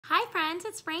Hi friends,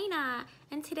 it's Raina,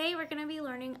 and today we're going to be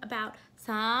learning about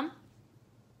some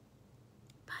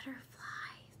butterflies.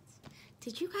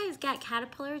 Did you guys get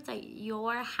caterpillars at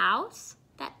your house?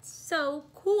 That's so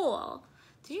cool.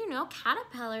 Did you know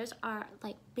caterpillars are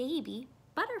like baby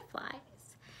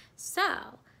butterflies?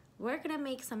 So we're going to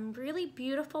make some really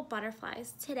beautiful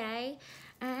butterflies today,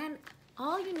 and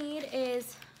all you need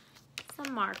is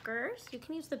some markers. You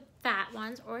can use the fat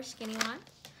ones or skinny ones.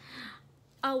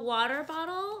 A water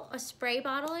bottle, a spray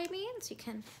bottle I mean, so you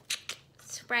can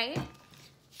spray it.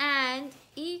 And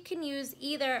you can use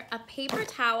either a paper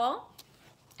towel,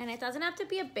 and it doesn't have to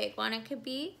be a big one, it could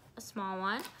be a small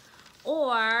one,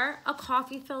 or a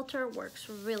coffee filter works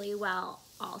really well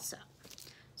also.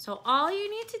 So all you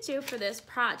need to do for this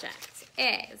project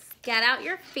is get out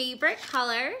your favorite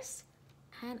colors,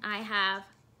 and I have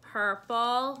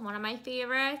purple, one of my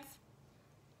favorites,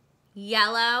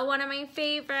 yellow, one of my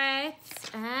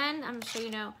favorites, and I'm sure you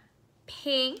know,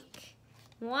 pink.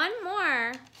 One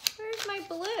more. Where's my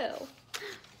blue?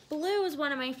 Blue is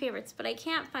one of my favorites, but I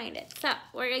can't find it. So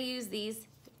we're gonna use these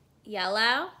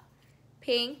yellow,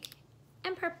 pink,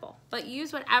 and purple. But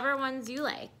use whatever ones you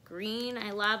like. Green,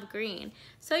 I love green.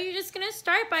 So you're just gonna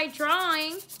start by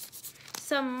drawing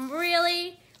some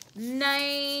really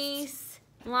nice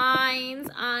lines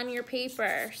on your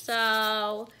paper.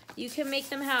 So you can make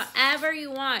them however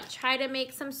you want. Try to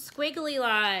make some squiggly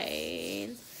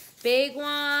lines. Big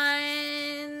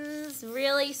ones,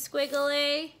 really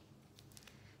squiggly.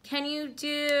 Can you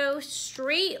do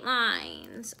straight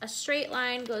lines? A straight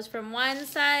line goes from one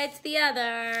side to the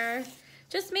other.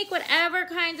 Just make whatever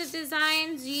kinds of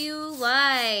designs you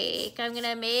like. I'm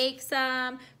gonna make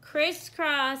some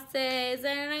crisscrosses,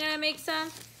 and I'm gonna make some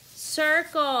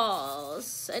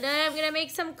circles, and then I'm gonna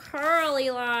make some curly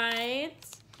lines,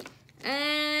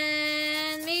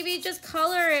 and maybe just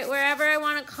color it wherever I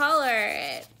want to color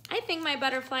it. I think my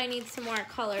butterfly needs some more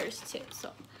colors too,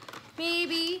 so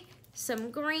maybe some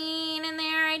green in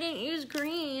there. I didn't use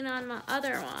green on my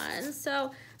other one,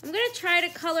 so I'm gonna try to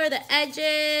color the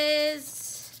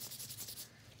edges,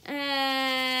 and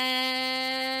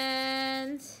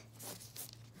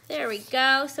there we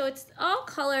go. So it's all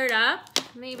colored up.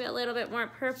 Maybe a little bit more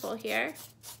purple here.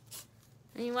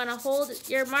 And you want to hold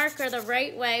your marker the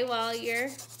right way while you're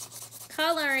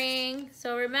coloring.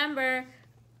 So remember,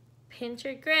 pinch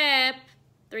your grip,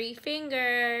 3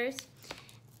 fingers.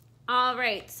 All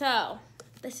right, so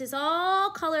this is all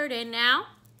colored in now.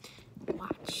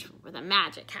 Watch where the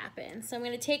magic happens. So I'm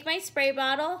going to take my spray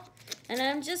bottle, and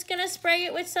I'm just going to spray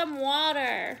it with some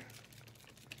water.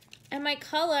 And my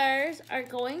colors are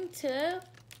going to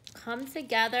come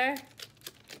together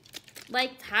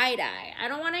like tie-dye. I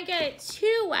don't want to get it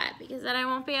too wet because then I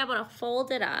won't be able to fold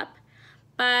it up.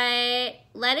 But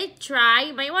let it dry.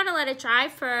 You might want to let it dry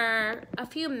for a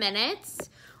few minutes,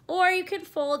 or you can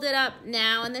fold it up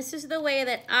now. And this is the way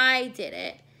that I did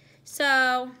it.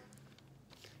 So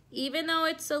even though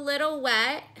it's a little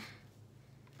wet,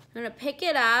 I'm going to pick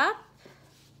it up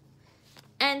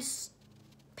and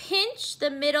pinch the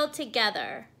middle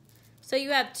together. So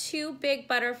you have 2 big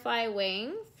butterfly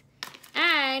wings.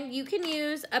 And you can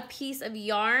use a piece of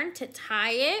yarn to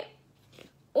tie it,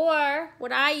 or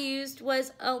what I used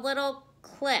was a little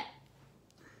clip.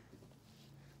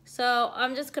 So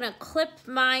I'm just gonna clip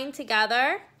mine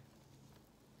together,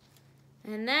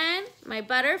 and then my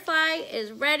butterfly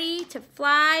is ready to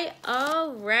fly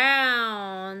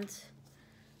around.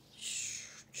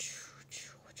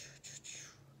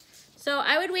 So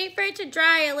I would wait for it to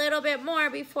dry a little bit more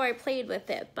before I played with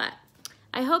it, but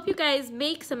I hope you guys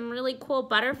make some really cool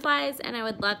butterflies, and I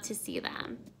would love to see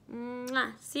them.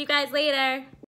 Mwah. See you guys later.